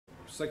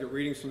Second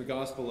readings from the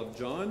Gospel of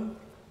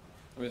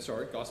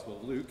Gospel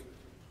of Luke,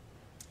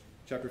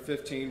 chapter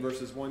 15,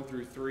 verses 1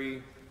 through 3,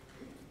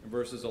 and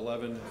verses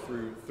 11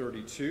 through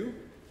 32.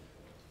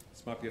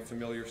 This might be a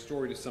familiar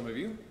story to some of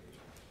you.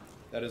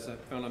 That is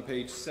found on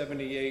page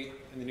 78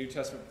 in the New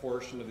Testament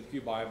portion of the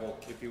Pew Bible,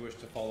 if you wish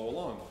to follow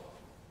along.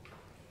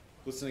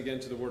 Listen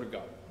again to the Word of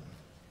God.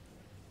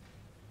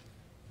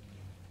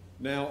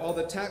 Now all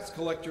the tax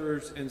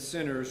collectors and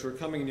sinners were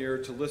coming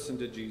near to listen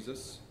to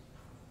Jesus,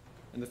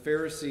 and the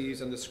Pharisees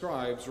and the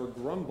scribes were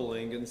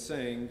grumbling and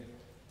saying,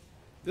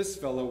 "This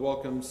fellow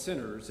welcomes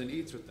sinners and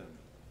eats with them."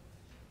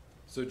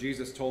 So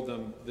Jesus told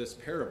them this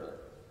parable.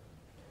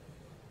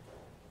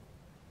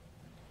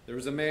 There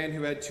was a man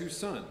who had 2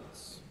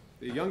 sons.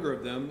 The younger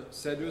of them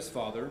said to his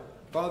father,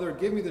 "Father,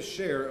 give me the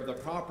share of the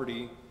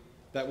property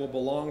that will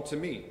belong to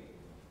me."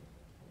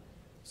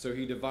 So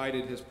he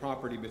divided his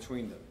property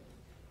between them.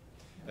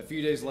 A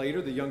few days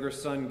later, the younger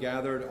son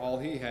gathered all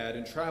he had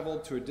and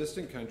traveled to a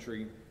distant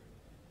country,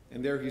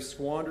 and there he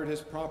squandered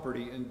his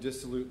property in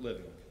dissolute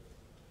living.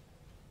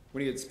 When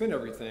he had spent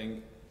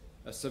everything,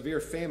 a severe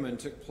famine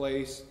took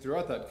place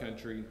throughout that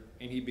country,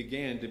 and he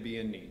began to be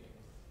in need.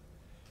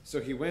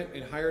 So he went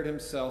and hired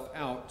himself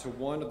out to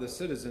one of the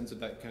citizens of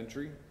that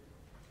country,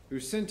 who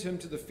sent him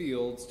to the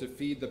fields to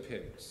feed the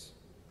pigs.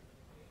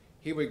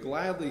 He would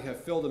gladly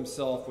have filled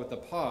himself with the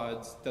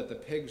pods that the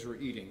pigs were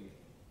eating,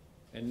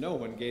 and no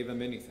one gave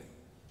him anything.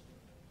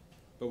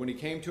 But when he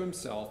came to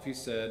himself, he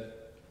said,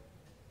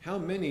 "How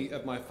many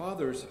of my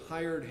father's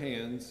hired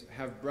hands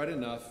have bread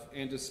enough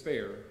and to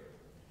spare,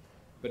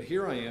 but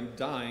here I am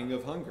dying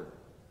of hunger.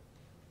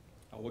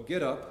 I will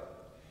get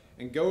up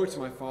and go to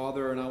my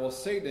father, and I will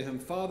say to him,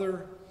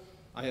 'Father,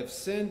 I have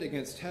sinned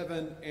against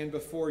heaven and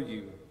before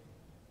you.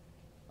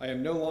 I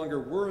am no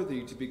longer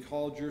worthy to be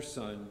called your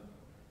son.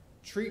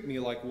 Treat me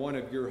like one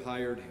of your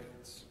hired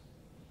hands.'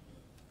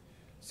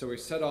 So he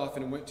set off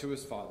and went to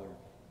his father.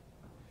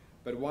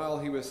 But while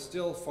he was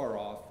still far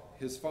off,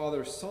 his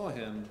father saw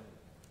him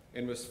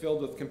and was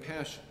filled with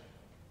compassion.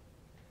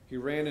 He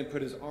ran and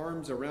put his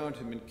arms around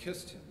him and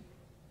kissed him.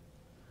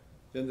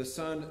 Then the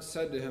son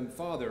said to him,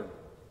 'Father,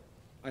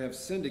 I have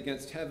sinned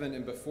against heaven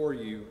and before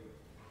you.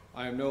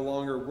 I am no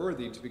longer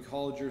worthy to be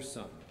called your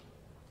son.'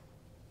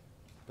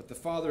 But the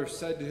father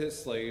said to his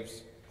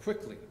slaves,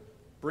 'Quickly,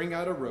 bring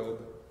out a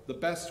robe, the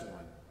best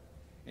one,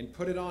 and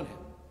put it on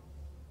him.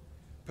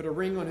 Put a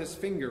ring on his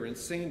finger and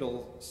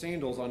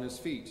sandals on his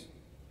feet.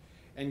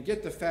 And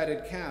get the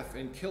fatted calf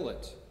and kill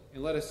it,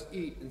 and let us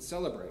eat and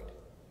celebrate.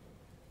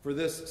 For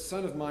this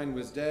son of mine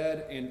was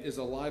dead and is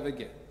alive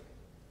again.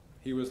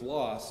 He was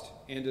lost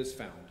and is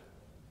found.'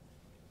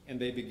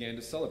 And they began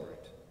to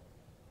celebrate.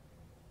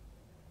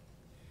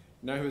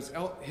 Now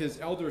his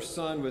elder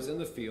son was in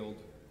the field,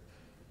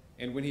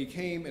 and when he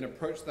came and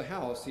approached the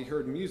house, he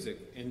heard music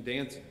and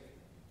dancing.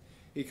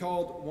 He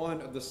called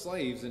one of the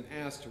slaves and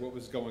asked what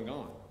was going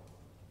on.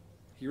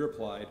 He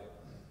replied,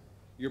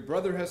 'Your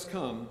brother has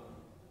come,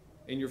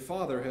 and your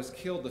father has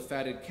killed the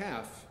fatted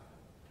calf,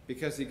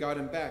 because he got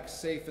him back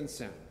safe and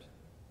sound.'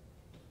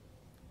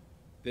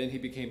 Then he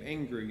became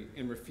angry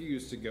and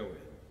refused to go in.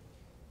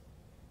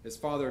 His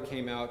father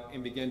came out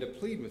and began to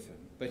plead with him,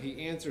 but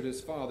he answered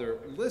his father,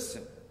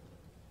 'Listen,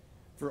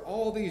 for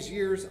all these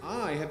years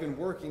I have been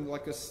working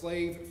like a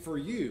slave for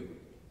you,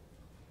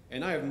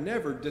 and I have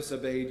never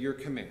disobeyed your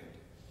command.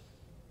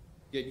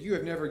 Yet you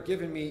have never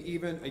given me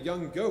even a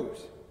young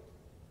goat,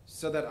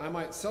 so that I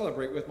might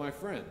celebrate with my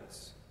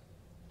friends.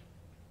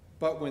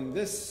 But when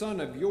this son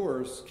of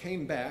yours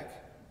came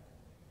back,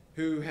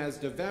 who has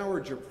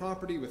devoured your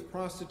property with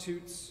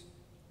prostitutes,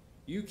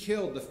 you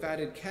killed the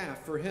fatted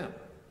calf for him.'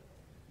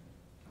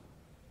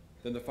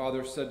 Then the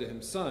father said to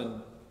him,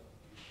 'Son,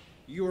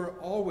 you are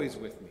always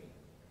with me,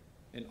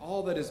 and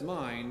all that is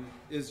mine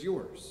is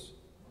yours.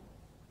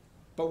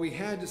 But we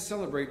had to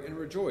celebrate and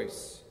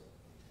rejoice,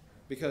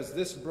 because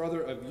this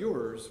brother of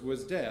yours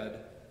was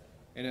dead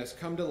and has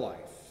come to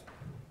life.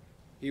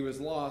 He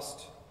was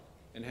lost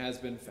and has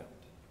been found.'"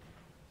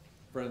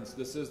 Friends,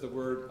 this is the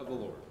word of the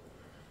Lord.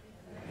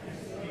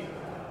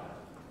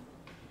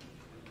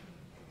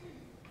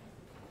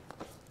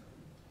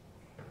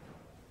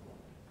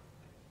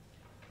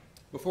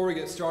 Before we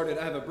get started,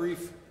 I have a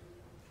brief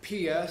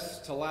PS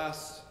to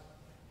last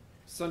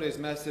Sunday's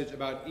message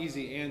about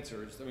easy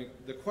answers. I mean,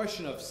 the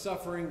question of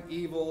suffering,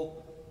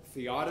 evil,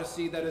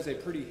 theodicy, that is a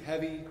pretty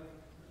heavy,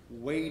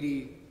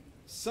 weighty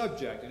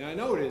subject. And I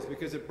know it is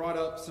because it brought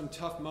up some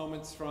tough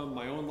moments from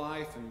my own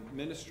life and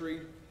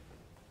ministry.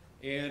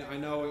 And I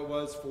know it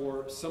was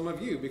for some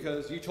of you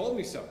because you told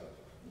me so.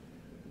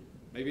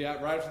 Maybe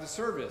right after the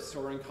service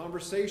or in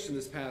conversation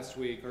this past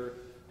week or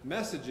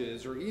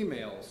messages or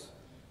emails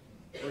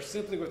or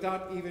simply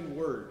without even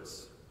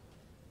words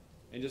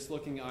and just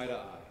looking eye to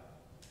eye.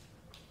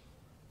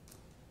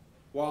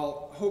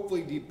 While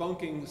hopefully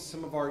debunking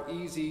some of our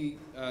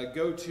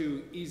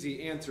go-to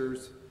easy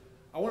answers,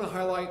 I want to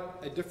highlight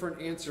a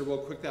different answer real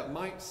quick that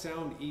might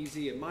sound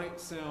easy, it might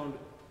sound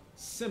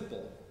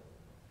simple,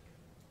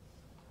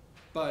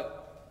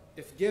 but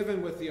if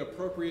given with the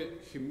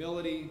appropriate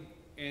humility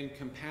and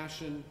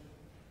compassion,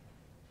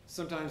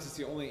 sometimes it's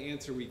the only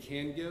answer we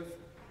can give,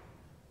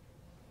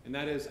 and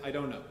that is, I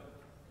don't know.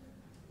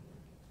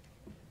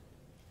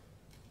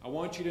 I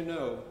want you to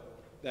know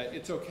that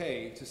it's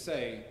okay to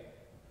say,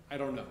 I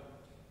don't know,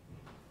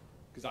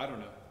 because I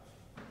don't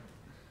know.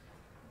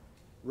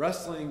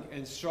 Wrestling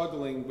and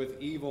struggling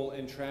with evil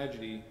and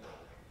tragedy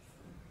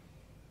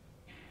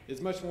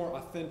is much more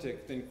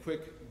authentic than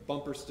quick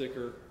bumper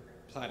sticker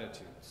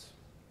platitudes.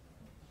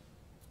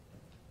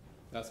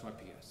 That's my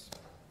PS.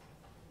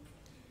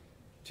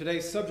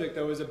 Today's subject,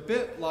 though, is a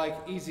bit like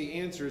easy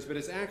answers, but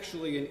it's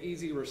actually an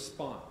easy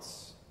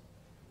response.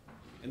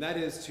 And that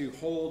is to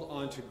hold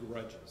on to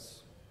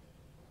grudges.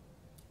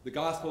 The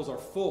Gospels are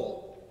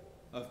full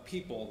of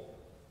people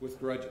with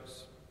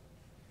grudges.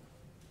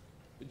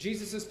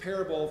 Jesus'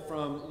 parable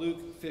from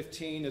Luke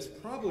 15 is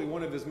probably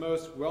one of his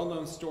most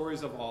well-known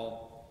stories of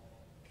all.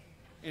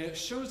 And it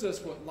shows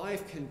us what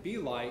life can be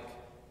like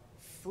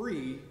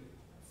free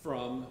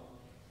from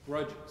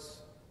grudges.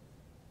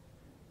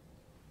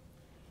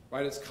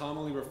 Right? It's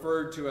commonly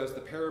referred to as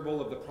the parable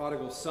of the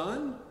prodigal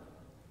son.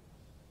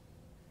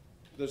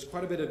 There's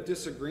quite a bit of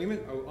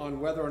disagreement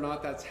on whether or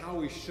not that's how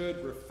we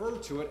should refer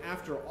to it.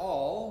 After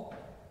all,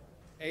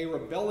 a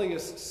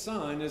rebellious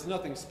son is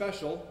nothing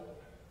special.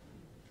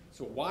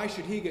 So why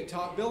should he get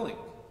top billing?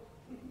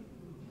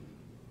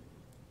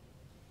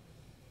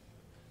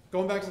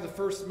 Going back to the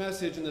first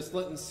message in this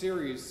Lenten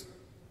series,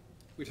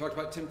 we talked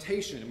about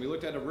temptation, and we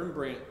looked at a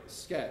Rembrandt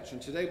sketch.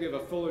 And today we have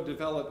a fuller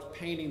developed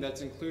painting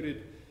that's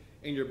included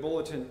in your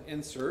bulletin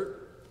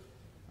insert.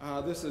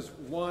 This is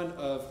one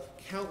of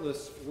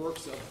countless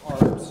works of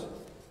art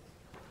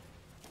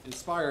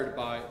inspired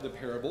by the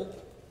parable.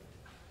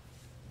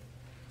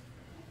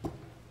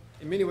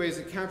 In many ways,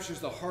 it captures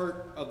the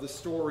heart of the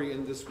story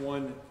in this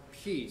one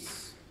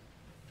piece.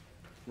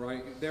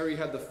 Right? There you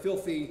have the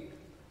filthy,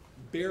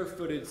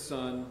 barefooted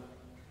son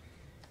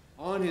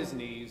on his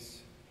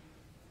knees,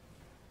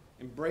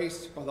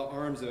 embraced by the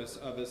arms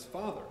of his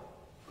father.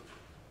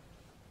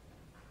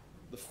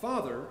 The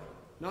father,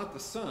 not the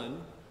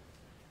son,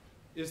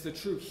 is the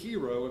true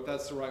hero, if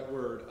that's the right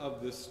word,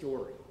 of this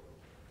story.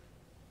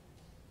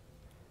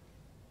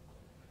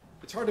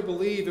 It's hard to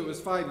believe it was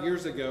 5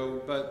 years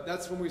ago, but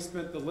that's when we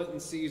spent the Lenten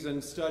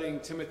season studying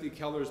Timothy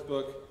Keller's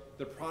book,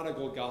 The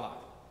Prodigal God.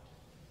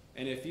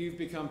 And if you've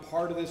become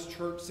part of this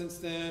church since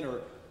then,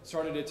 or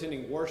started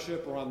attending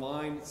worship or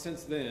online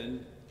since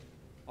then,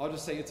 I'll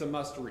just say it's a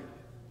must-read.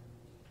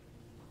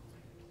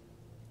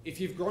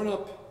 If you've grown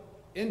up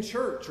in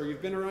church, or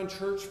you've been around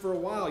church for a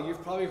while,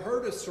 you've probably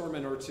heard a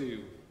sermon or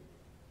two,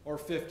 or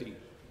 50,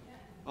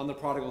 on the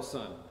prodigal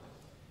son.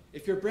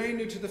 If you're brand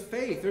new to the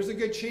faith, there's a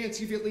good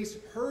chance you've at least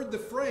heard the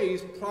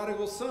phrase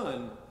prodigal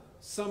son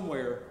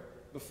somewhere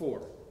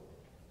before.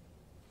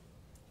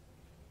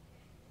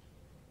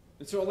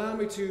 And so allow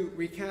me to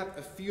recap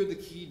a few of the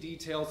key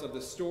details of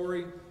the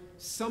story,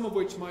 some of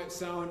which might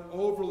sound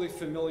overly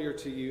familiar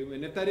to you.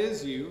 And if that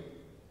is you,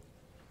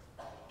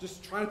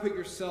 just try to put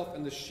yourself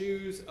in the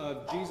shoes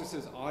of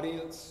Jesus'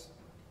 audience,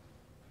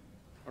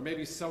 or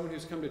maybe someone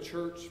who's come to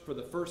church for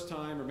the first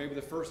time, or maybe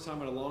the first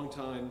time in a long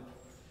time,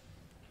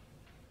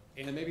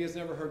 and maybe has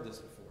never heard this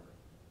before.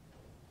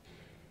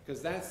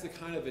 Because that's the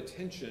kind of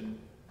attention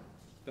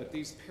that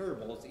these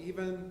parables,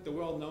 even the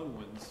well-known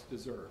ones,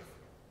 deserve.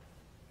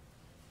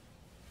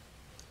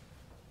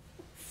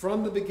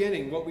 From the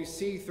beginning, what we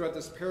see throughout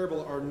this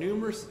parable are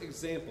numerous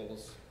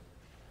examples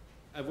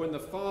of when the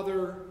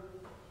father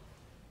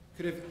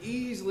could have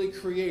easily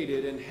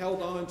created and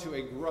held on to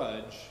a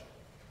grudge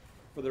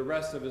for the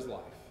rest of his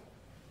life.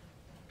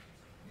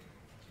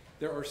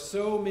 There are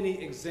so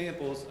many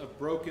examples of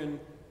broken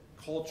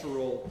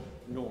cultural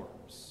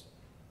norms.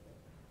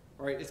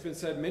 All right, it's been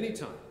said many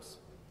times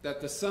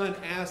that the son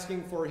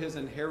asking for his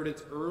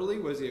inheritance early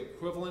was the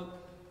equivalent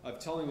of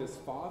telling his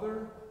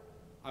father,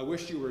 I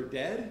wish you were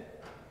dead.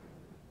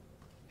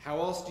 How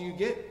else do you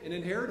get an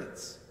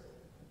inheritance?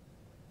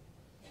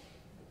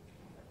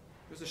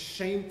 It was a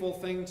shameful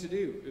thing to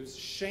do. It was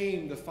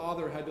shame the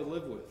father had to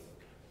live with.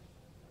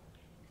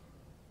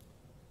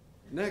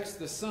 Next,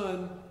 the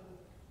son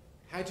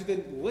had to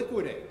then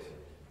liquidate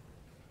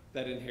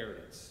that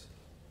inheritance.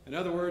 In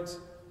other words,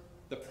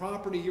 the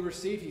property he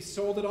received, he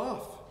sold it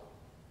off.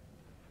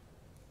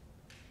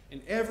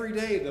 And every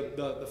day,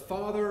 the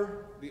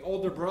father, the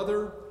older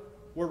brother,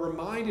 were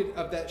reminded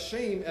of that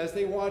shame as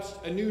they watched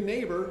a new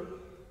neighbor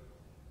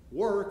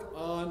work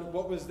on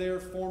what was their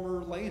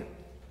former land.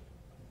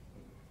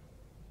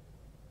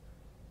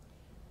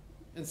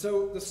 And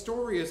so the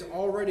story is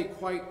already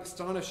quite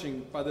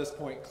astonishing by this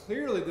point.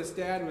 Clearly, this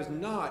dad was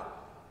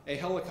not a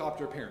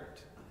helicopter parent.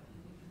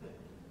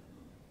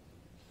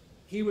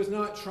 He was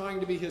not trying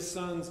to be his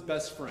son's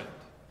best friend.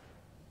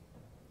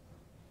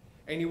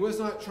 And he was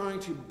not trying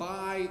to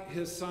buy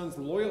his son's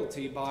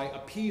loyalty by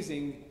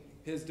appeasing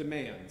his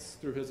demands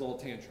through his little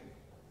tantrum.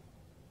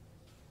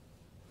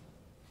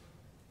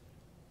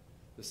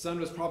 The son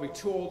was probably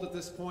too old at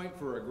this point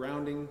for a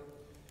grounding.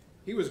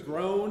 He was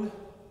grown,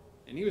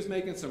 and he was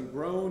making some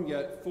grown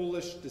yet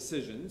foolish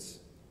decisions.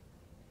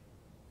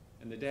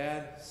 And the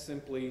dad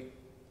simply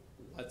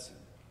lets him.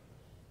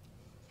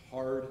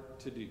 hard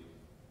to do.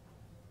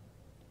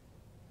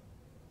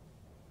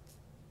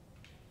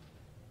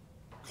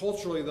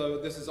 Culturally, though,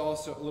 this is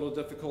also a little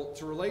difficult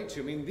to relate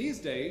to. I mean, these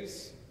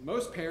days,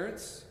 most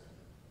parents,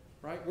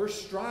 right, we're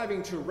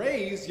striving to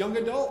raise young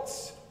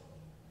adults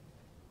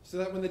so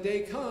that when the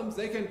day comes,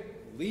 they can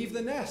leave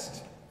the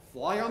nest,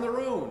 fly on their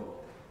own.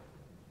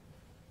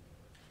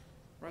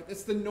 Right?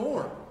 It's the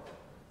norm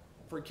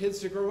for kids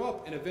to grow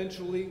up and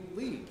eventually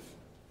leave.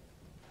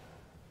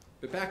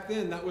 But back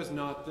then, that was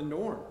not the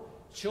norm.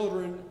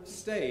 Children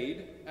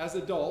stayed as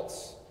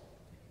adults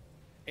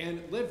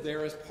and lived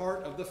there as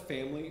part of the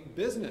family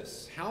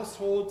business.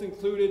 Households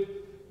included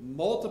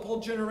multiple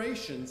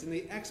generations, and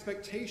the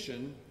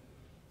expectation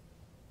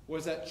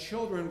was that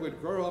children would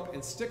grow up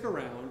and stick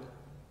around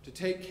to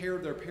take care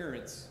of their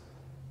parents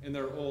in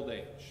their old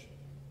age.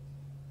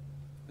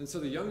 And so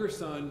the younger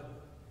son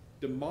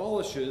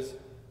demolishes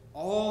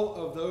all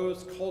of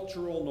those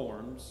cultural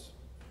norms,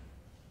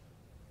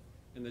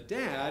 and the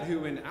dad,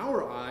 who in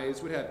our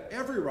eyes would have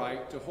every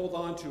right to hold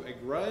on to a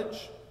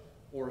grudge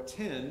or a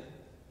 10,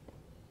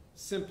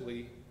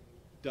 simply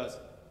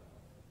doesn't.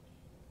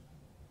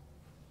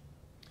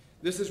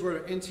 This is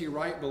where N.T.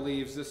 Wright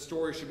believes this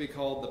story should be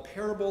called the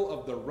parable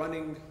of the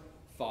running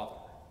father.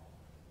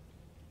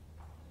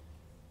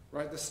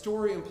 Right? The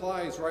story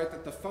implies, right,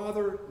 that the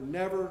father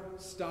never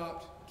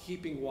stopped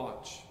keeping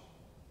watch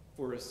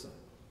for his son.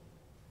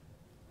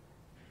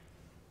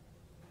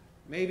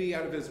 Maybe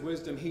out of his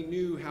wisdom, he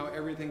knew how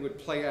everything would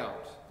play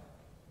out,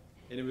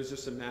 and it was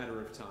just a matter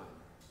of time.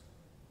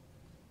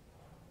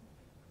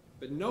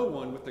 But no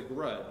one with a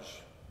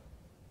grudge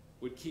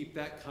would keep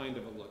that kind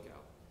of a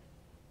lookout.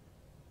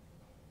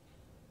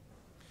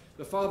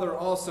 The father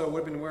also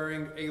would have been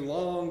wearing a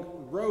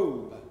long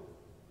robe.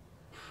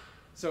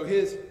 So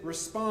his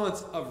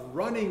response of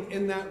running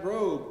in that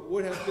robe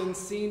would have been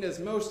seen as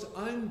most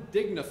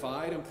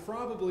undignified and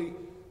probably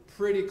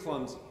pretty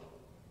clumsy.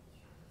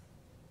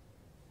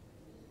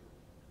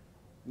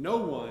 No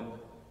one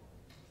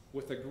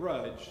with a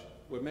grudge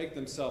would make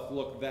themselves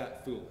look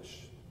that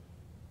foolish.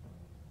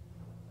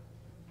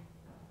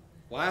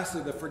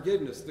 Lastly, the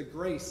forgiveness, the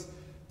grace,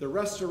 the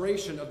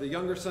restoration of the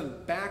younger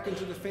son back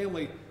into the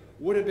family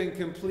would have been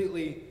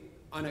completely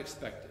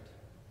unexpected.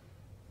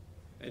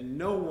 And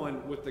no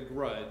one with a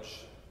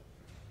grudge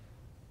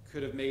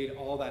could have made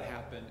all that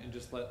happen and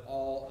just let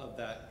all of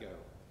that go.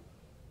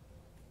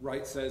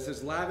 Wright says,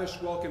 his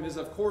lavish welcome is,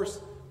 of course,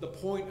 the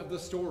point of the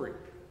story.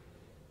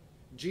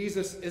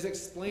 Jesus is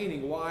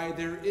explaining why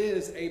there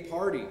is a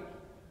party,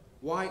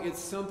 why it's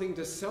something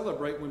to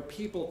celebrate when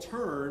people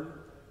turn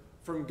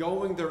from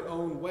going their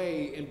own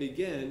way and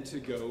begin to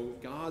go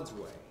God's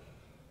way.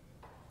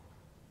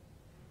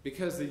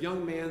 Because the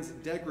young man's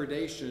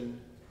degradation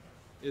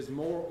is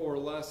more or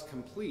less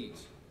complete,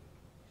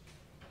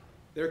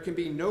 there can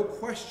be no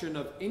question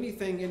of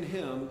anything in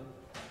him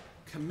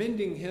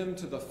commending him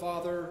to the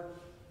Father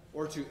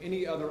or to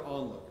any other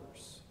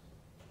onlookers.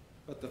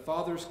 But the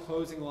Father's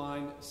closing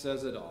line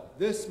says it all.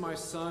 This, my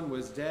son,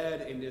 was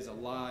dead and is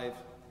alive.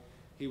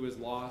 He was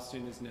lost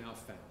and is now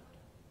found.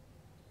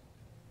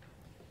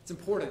 It's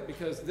important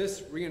because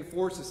this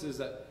reinforces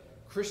that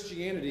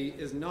Christianity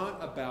is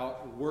not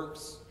about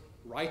works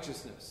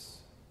righteousness.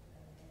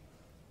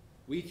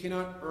 We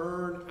cannot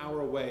earn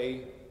our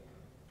way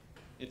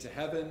into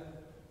heaven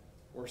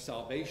or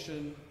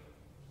salvation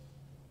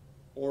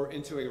or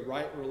into a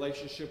right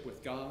relationship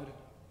with God.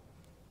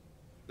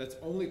 That's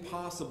only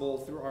possible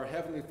through our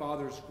Heavenly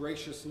Father's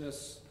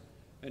graciousness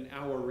and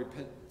our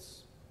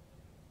repentance.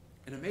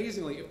 And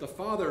amazingly, if the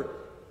Father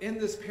in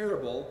this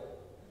parable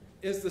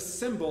is the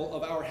symbol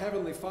of our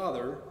Heavenly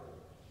Father,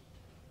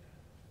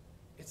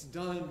 it's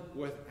done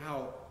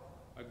without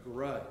a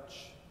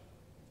grudge.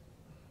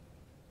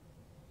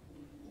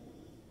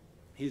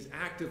 He's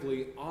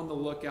actively on the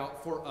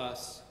lookout for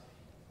us,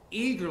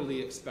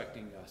 eagerly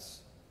expecting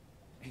us,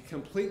 and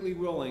completely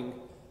willing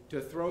to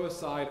throw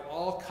aside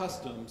all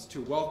customs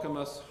to welcome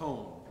us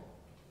home.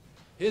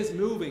 His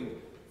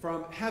moving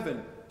from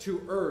heaven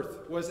to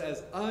earth was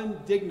as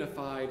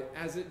undignified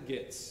as it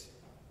gets,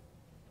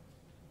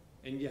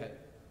 and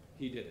yet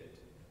he did it.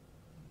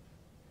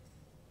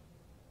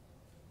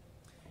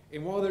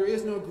 And while there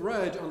is no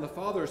grudge on the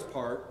Father's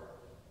part,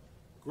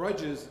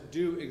 grudges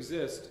do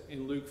exist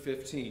in Luke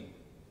 15.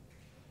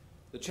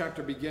 The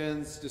chapter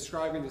begins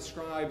describing the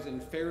scribes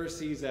and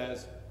Pharisees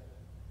as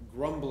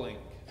grumbling.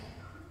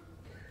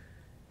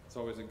 It's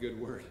always a good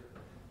word.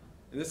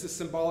 And this is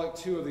symbolic,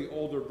 too, of the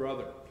older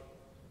brother.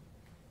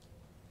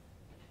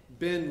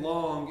 Ben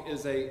Long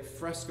is a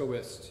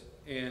frescoist,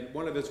 and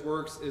one of his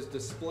works is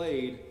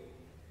displayed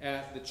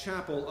at the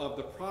Chapel of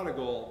the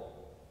Prodigal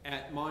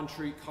at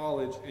Montreat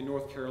College in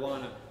North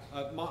Carolina.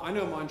 I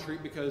know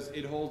Montreat because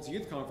it holds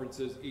youth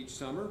conferences each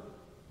summer,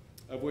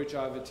 of which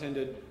I've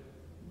attended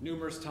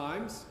numerous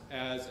times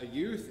as a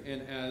youth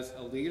and as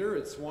a leader.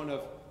 It's one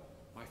of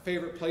my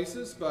favorite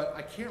places, but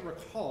I can't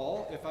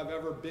recall if I've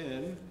ever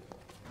been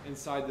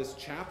inside this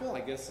chapel. I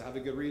guess I have a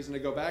good reason to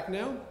go back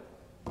now.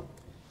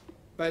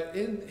 But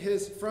in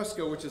his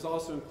fresco, which is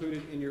also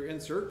included in your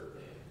insert,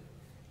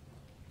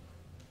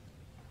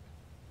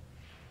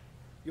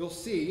 you'll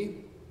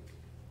see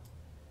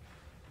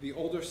the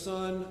older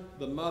son,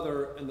 the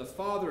mother, and the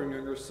father and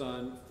younger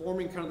son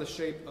forming kind of the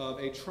shape of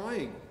a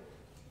triangle.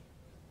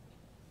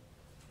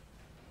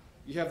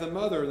 You have the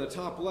mother in the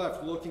top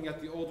left looking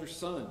at the older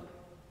son.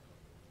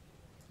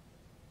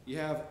 You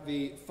have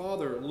the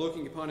father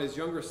looking upon his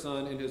younger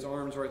son in his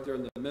arms right there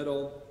in the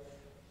middle.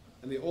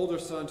 And the older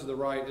son to the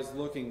right is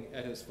looking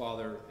at his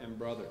father and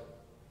brother.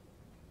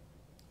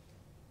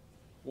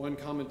 One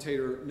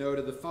commentator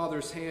noted the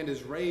father's hand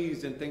is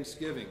raised in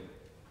thanksgiving,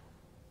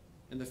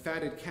 and the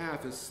fatted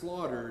calf is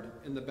slaughtered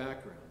in the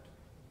background.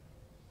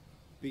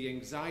 The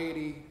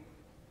anxiety,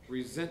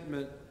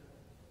 resentment,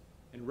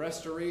 and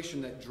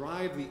restoration that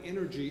drive the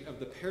energy of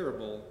the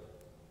parable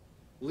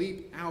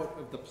leap out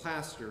of the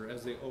plaster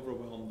as they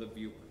overwhelm the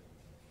viewer.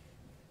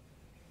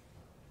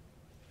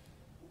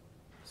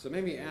 So it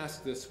made me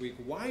ask this week,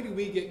 why do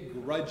we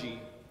get grudgy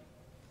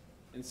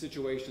in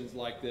situations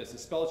like this? The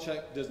spell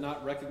check does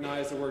not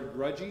recognize the word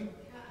grudgy,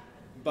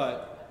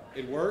 but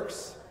it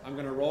works. I'm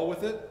going to roll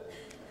with it.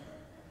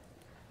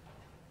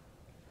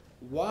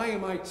 Why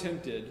am I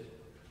tempted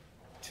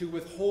to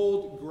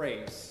withhold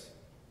grace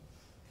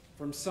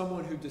from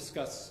someone who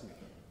disgusts me?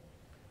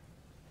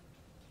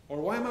 Or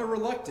why am I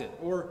reluctant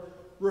or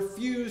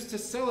refuse to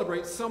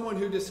celebrate someone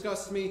who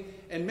disgusts me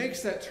and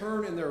makes that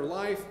turn in their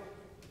life,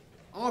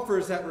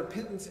 offers that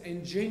repentance,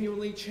 and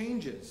genuinely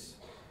changes?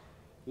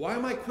 Why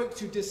am I quick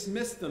to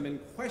dismiss them and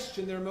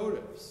question their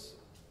motives?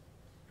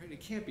 Right?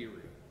 It can't be real.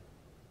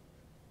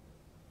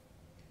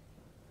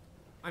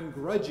 I'm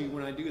grudgy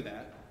when I do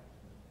that,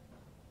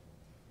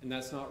 and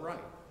that's not right.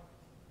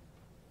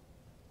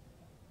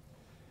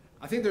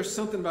 I think there's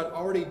something about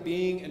already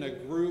being in a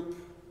group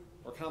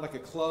or kind of like a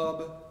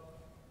club.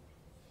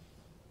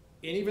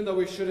 And even though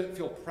we shouldn't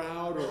feel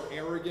proud or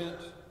arrogant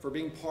for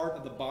being part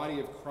of the body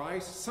of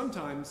Christ,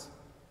 sometimes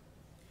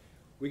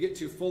we get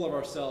too full of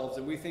ourselves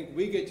and we think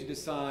we get to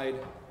decide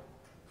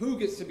who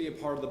gets to be a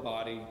part of the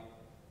body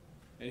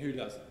and who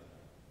doesn't.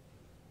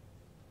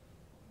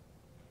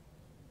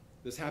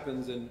 This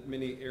happens in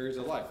many areas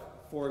of life.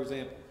 For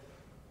example,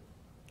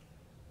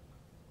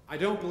 I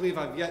don't believe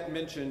I've yet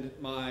mentioned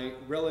my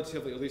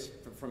relatively, at least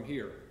from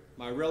here,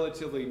 my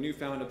relatively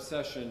newfound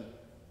obsession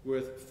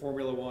with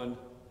Formula One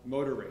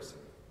motor racing.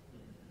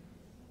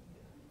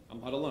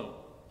 I'm not alone.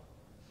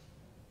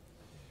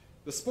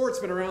 The sport's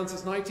been around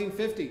since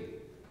 1950.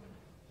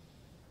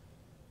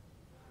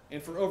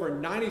 And for over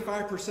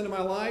 95% of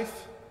my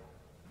life,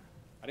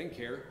 I didn't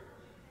care.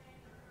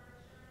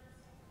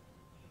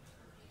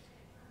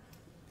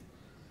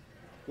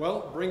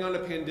 Well, bring on a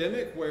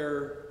pandemic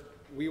where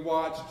we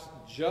watched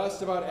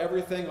just about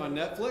everything on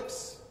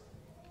Netflix.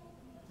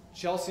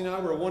 Chelsea and I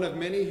were one of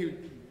many who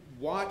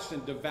watched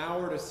and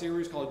devoured a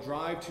series called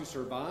Drive to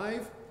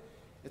Survive.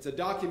 It's a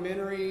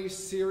documentary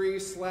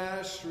series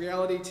 /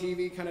 reality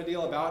TV kind of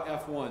deal about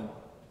F1.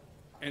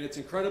 And it's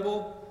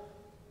incredible.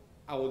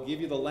 I will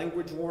give you the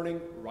language warning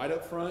right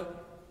up front.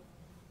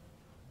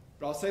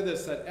 But I'll say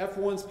this, that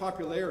F1's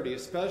popularity,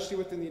 especially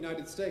within the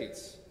United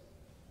States,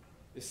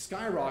 is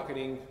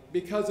skyrocketing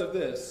because of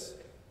this,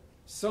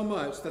 so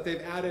much that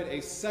they've added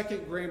a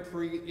second Grand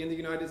Prix in the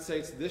United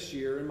States this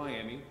year in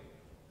Miami.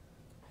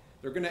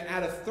 They're going to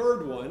add a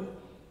third one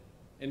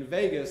in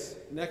Vegas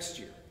next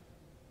year.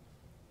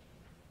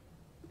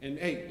 And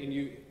hey,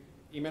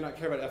 you may not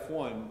care about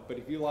F1, but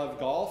if you love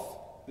golf,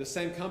 the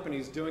same company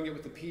is doing it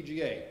with the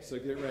PGA, so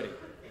get ready.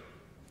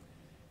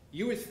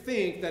 You would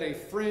think that a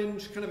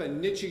fringe, kind of a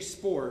niche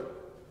sport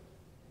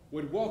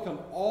would welcome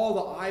all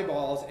the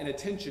eyeballs and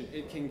attention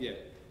it can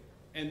get.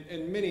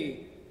 And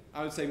many,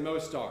 I would say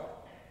most are.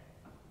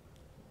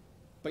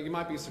 But you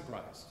might be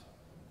surprised.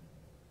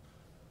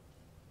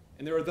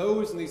 And there are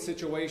those in these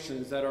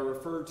situations that are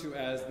referred to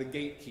as the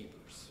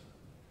gatekeepers.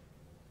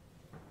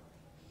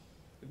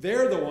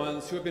 They're the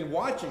ones who have been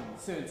watching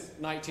since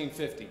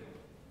 1950,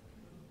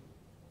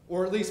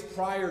 or at least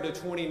prior to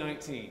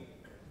 2019.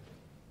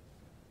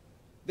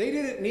 They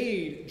didn't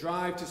need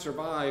Drive to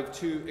Survive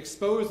to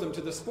expose them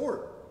to the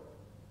sport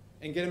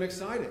and get them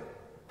excited.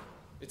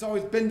 It's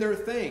always been their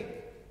thing,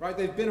 right?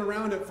 They've been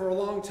around it for a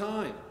long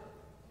time.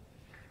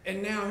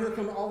 And now here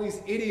come all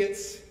these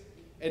idiots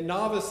and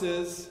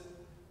novices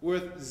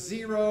with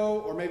zero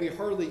or maybe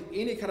hardly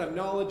any kind of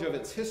knowledge of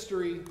its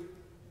history,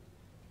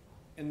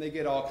 and they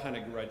get all kind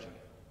of grudgy.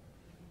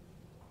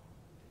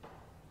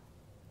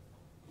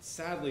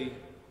 Sadly,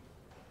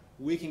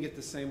 we can get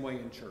the same way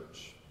in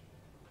church.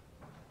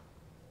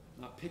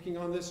 Not picking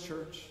on this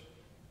church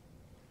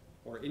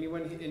or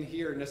anyone in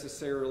here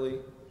necessarily.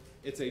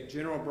 It's a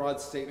general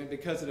broad statement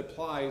because it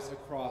applies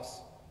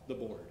across the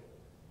board.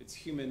 It's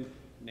human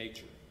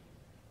nature.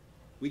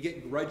 We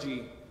get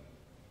grudgy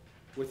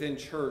within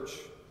church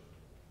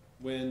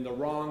when the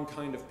wrong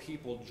kind of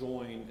people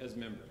join as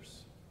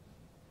members.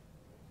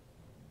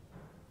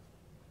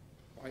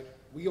 Right?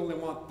 We only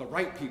want the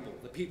right people,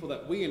 the people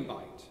that we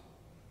invite,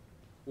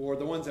 or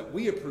the ones that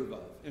we approve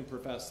of and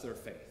profess their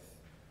faith.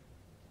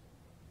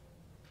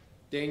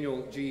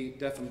 Daniel G.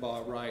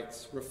 Deffenbaugh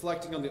writes,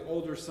 reflecting on the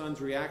older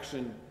son's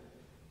reaction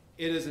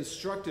it is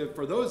instructive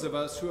for those of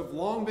us who have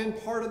long been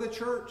part of the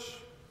church,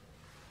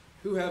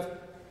 who have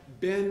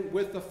been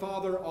with the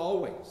Father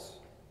always,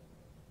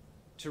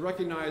 to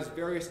recognize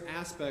various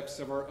aspects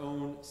of our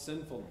own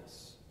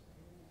sinfulness.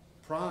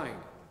 Pride,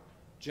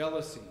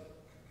 jealousy,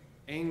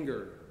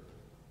 anger,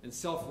 and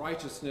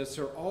self-righteousness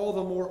are all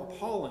the more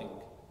appalling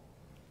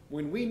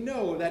when we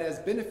know that as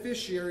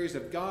beneficiaries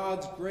of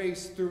God's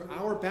grace through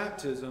our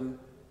baptism,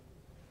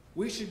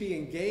 we should be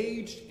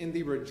engaged in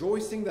the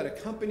rejoicing that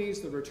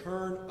accompanies the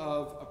return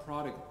of a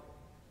prodigal.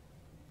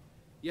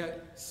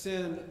 Yet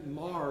sin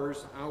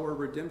mars our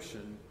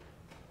redemption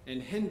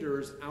and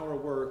hinders our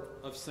work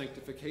of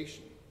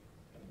sanctification.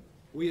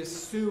 We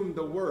assume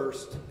the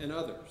worst in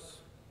others.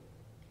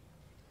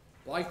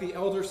 Like the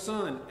elder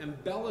son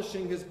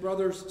embellishing his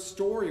brother's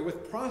story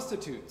with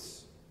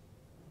prostitutes,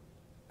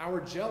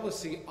 our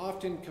jealousy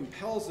often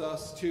compels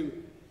us to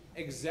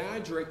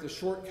exaggerate the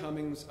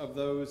shortcomings of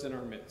those in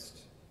our midst.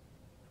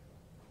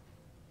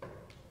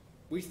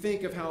 We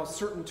think of how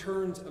certain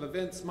turns of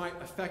events might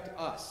affect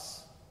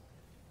us,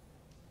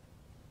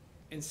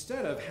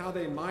 instead of how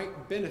they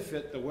might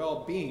benefit the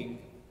well-being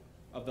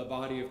of the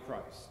body of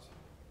Christ.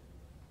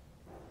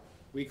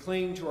 We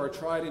cling to our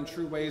tried and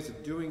true ways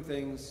of doing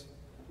things,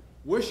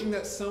 wishing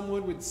that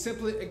someone would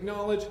simply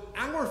acknowledge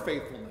our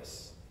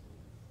faithfulness.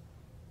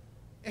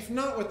 If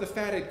not with the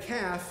fatted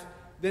calf,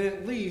 then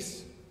at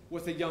least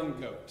with a young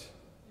goat.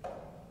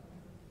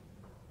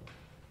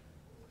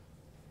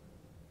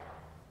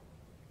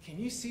 Can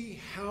you see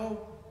how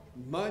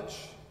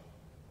much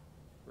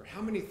or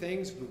how many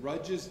things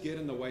grudges get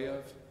in the way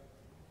of?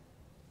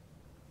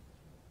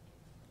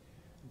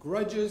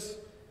 Grudges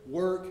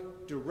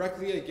work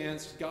directly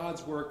against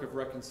God's work of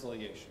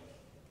reconciliation.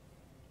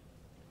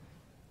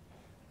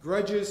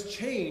 Grudges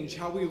change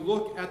how we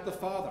look at the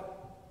Father.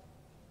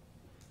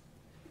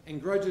 And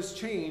grudges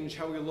change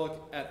how we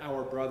look at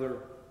our brother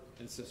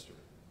and sister.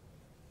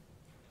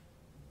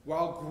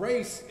 While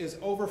grace is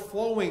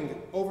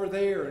overflowing over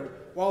there, and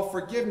while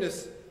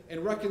forgiveness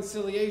and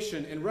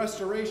reconciliation and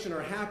restoration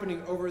are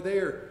happening over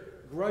there,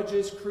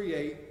 grudges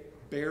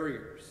create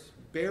barriers.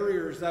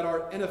 Barriers that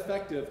are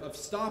ineffective of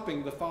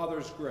stopping the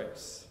Father's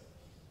grace.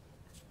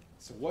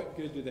 So what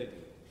good do they do?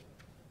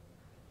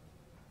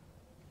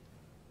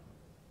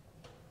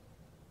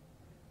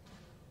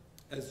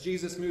 As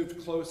Jesus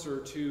moved closer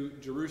to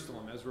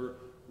Jerusalem, as we're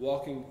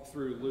walking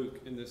through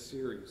Luke in this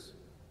series,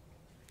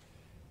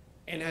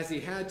 and as he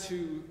had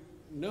to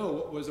know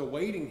what was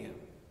awaiting him,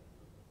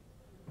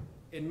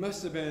 it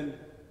must have been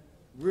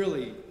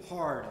really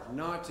hard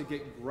not to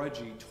get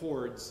grudgy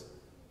towards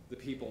the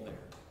people there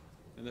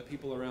and the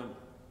people around him.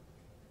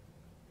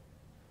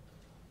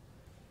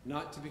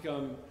 Not to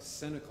become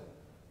cynical.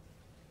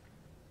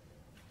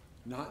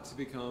 Not to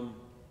become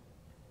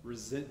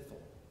resentful.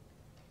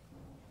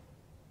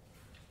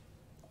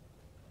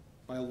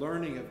 By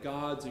learning of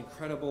God's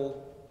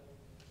incredible,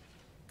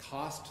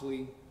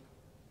 costly,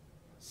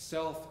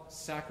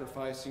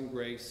 self-sacrificing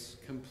grace,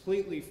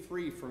 completely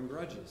free from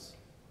grudges,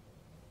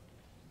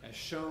 as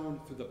shown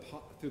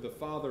through the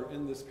Father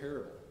in this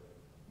parable.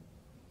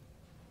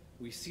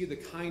 We see the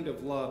kind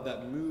of love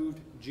that moved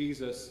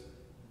Jesus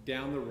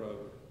down the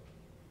road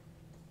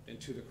and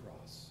to the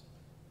cross.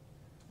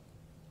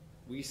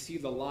 We see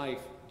the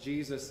life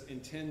Jesus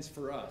intends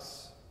for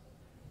us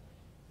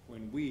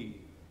when we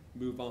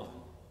move on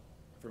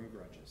from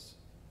grudges.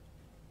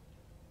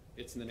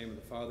 It's in the name of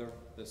the Father,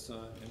 the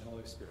Son, and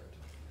Holy Spirit.